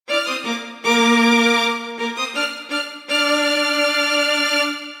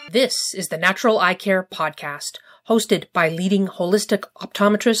This is the Natural Eye Care Podcast, hosted by leading holistic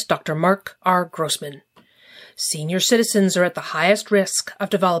optometrist Dr. Mark R. Grossman. Senior citizens are at the highest risk of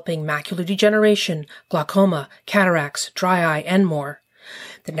developing macular degeneration, glaucoma, cataracts, dry eye, and more.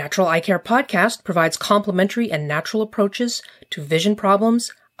 The Natural Eye Care Podcast provides complementary and natural approaches to vision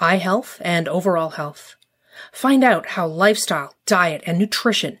problems, eye health, and overall health. Find out how lifestyle, diet, and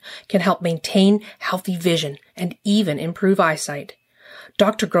nutrition can help maintain healthy vision and even improve eyesight.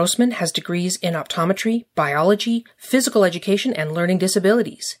 Dr. Grossman has degrees in optometry, biology, physical education, and learning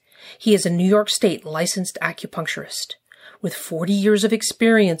disabilities. He is a New York State licensed acupuncturist. With 40 years of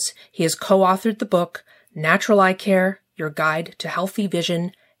experience, he has co-authored the book, Natural Eye Care, Your Guide to Healthy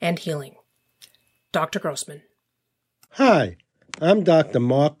Vision and Healing. Dr. Grossman. Hi, I'm Dr.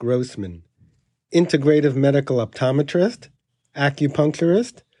 Mark Grossman, integrative medical optometrist,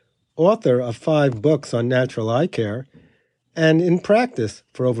 acupuncturist, author of 5 books on natural eye care, and in practice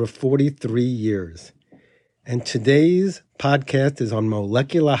for over 43 years. And today's podcast is on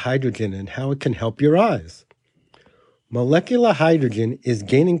molecular hydrogen and how it can help your eyes. Molecular hydrogen is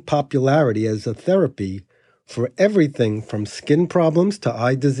gaining popularity as a therapy for everything from skin problems to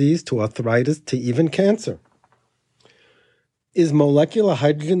eye disease to arthritis to even cancer. Is molecular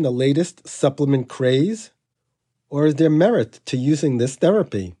hydrogen the latest supplement craze? Or is there merit to using this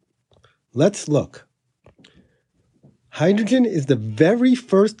therapy? Let's look. Hydrogen is the very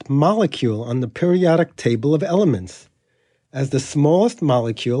first molecule on the periodic table of elements. As the smallest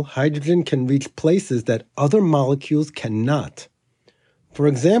molecule, hydrogen can reach places that other molecules cannot. For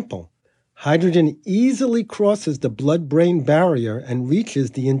example, hydrogen easily crosses the blood-brain barrier and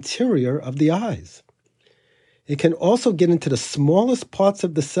reaches the interior of the eyes. It can also get into the smallest parts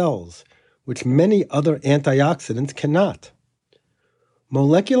of the cells, which many other antioxidants cannot.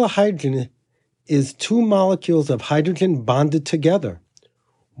 Molecular hydrogen is 2 molecules of hydrogen bonded together.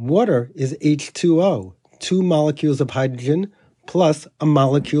 Water is H2O, 2 molecules of hydrogen plus a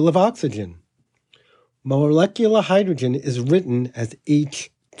molecule of oxygen. Molecular hydrogen is written as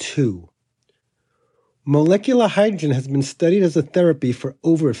H2. Molecular hydrogen has been studied as a therapy for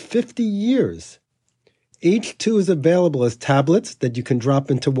over 50 years. H2 is available as tablets that you can drop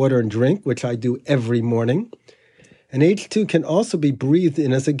into water and drink, which I do every morning. And H2 can also be breathed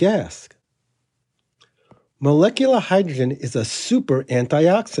in as a gas. Molecular hydrogen is a super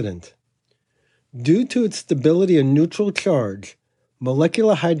antioxidant. Due to its stability and neutral charge,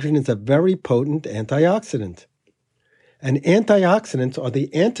 molecular hydrogen is a very potent antioxidant. And antioxidants are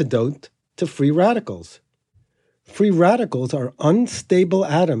the antidote to free radicals. Free radicals are unstable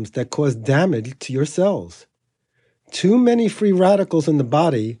atoms that cause damage to your cells. Too many free radicals in the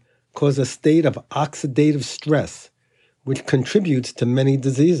body cause a state of oxidative stress, which contributes to many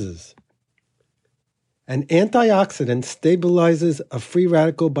diseases. An antioxidant stabilizes a free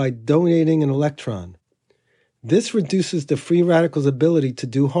radical by donating an electron. This reduces the free radical's ability to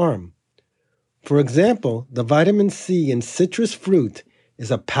do harm. For example, the vitamin C in citrus fruit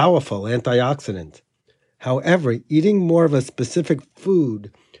is a powerful antioxidant. However, eating more of a specific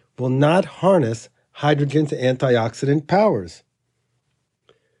food will not harness hydrogen's antioxidant powers.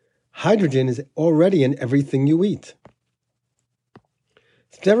 Hydrogen is already in everything you eat.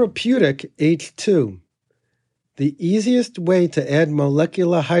 Therapeutic H2. The easiest way to add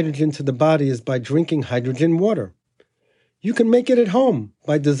molecular hydrogen to the body is by drinking hydrogen water. You can make it at home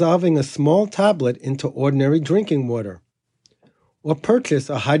by dissolving a small tablet into ordinary drinking water, or purchase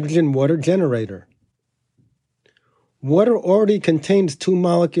a hydrogen water generator. Water already contains 2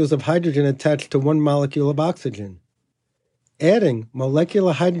 molecules of hydrogen attached to 1 molecule of oxygen. Adding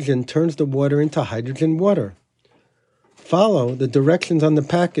molecular hydrogen turns the water into hydrogen water. Follow the directions on the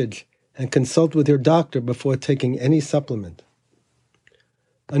package and consult with your doctor before taking any supplement.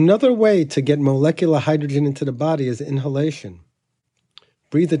 Another way to get molecular hydrogen into the body is inhalation.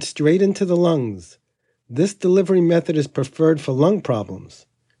 Breathe it straight into the lungs. This delivery method is preferred for lung problems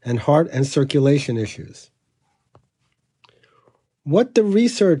and heart and circulation issues. What the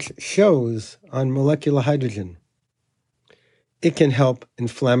research shows on molecular hydrogen? It can help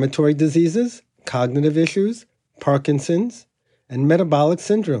inflammatory diseases, cognitive issues, Parkinson's, and metabolic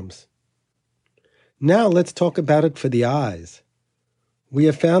syndromes. Now let's talk about it for the eyes. We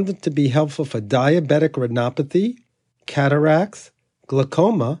have found it to be helpful for diabetic retinopathy, cataracts,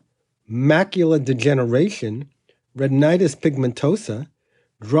 glaucoma, macular degeneration, retinitis pigmentosa,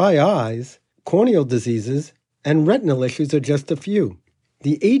 dry eyes, corneal diseases, and retinal issues are just a few.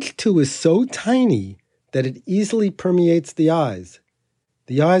 The H2 is so tiny that it easily permeates the eyes.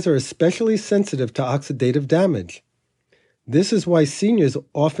 The eyes are especially sensitive to oxidative damage. This is why seniors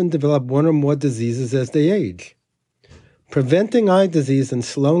often develop 1 or more diseases as they age. Preventing eye disease and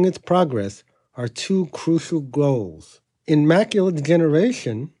slowing its progress are two crucial goals. In macular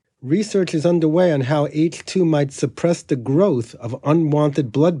degeneration, research is underway on how H2 might suppress the growth of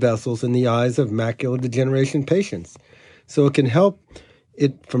unwanted blood vessels in the eyes of macular degeneration patients, so it can help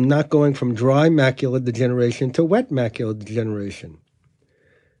it from not going from dry macular degeneration to wet macular degeneration.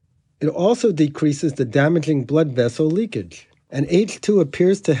 It also decreases the damaging blood vessel leakage, and H2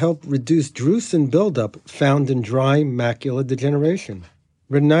 appears to help reduce drusen buildup found in dry macular degeneration.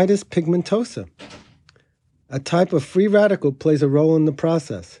 Retinitis pigmentosa. A type of free radical plays a role in the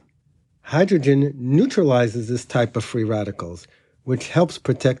process. Hydrogen neutralizes this type of free radicals, which helps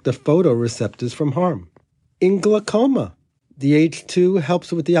protect the photoreceptors from harm. In glaucoma, the H2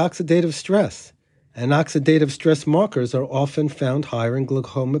 helps with the oxidative stress, and oxidative stress markers are often found higher in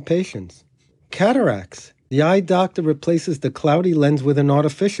glaucoma patients. Cataracts. The eye doctor replaces the cloudy lens with an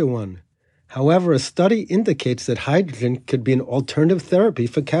artificial one. However, a study indicates that hydrogen could be an alternative therapy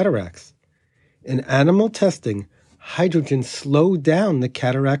for cataracts. In animal testing, hydrogen slowed down the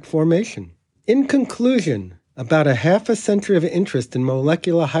cataract formation. In conclusion, about a half a century of interest in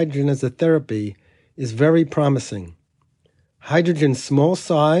molecular hydrogen as a therapy is very promising. Hydrogen's small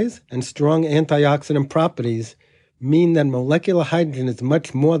size and strong antioxidant properties mean that molecular hydrogen is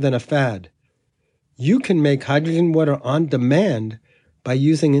much more than a fad. You can make hydrogen water on demand by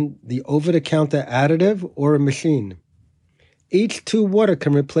using the over-the-counter additive or a machine. H2 water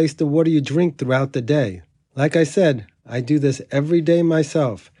can replace the water you drink throughout the day. Like I said, I do this every day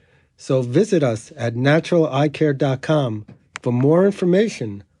myself. So visit us at naturaleyecare.com for more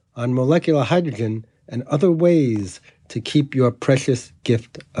information on molecular hydrogen and other ways to keep your precious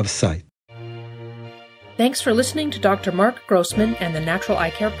gift of sight. Thanks for listening to Dr. Mark Grossman and the Natural Eye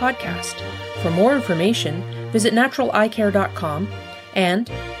Care Podcast. For more information, visit naturaleyecare.com and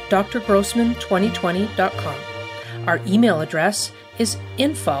drgrossman2020.com. Our email address is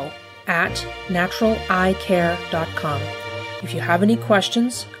info@naturaleyecare.com. If you have any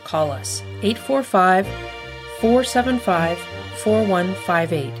questions, call us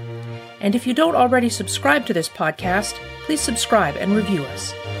 845-475-4158. And if you don't already subscribe to this podcast, please subscribe and review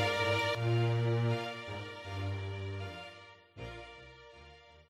us.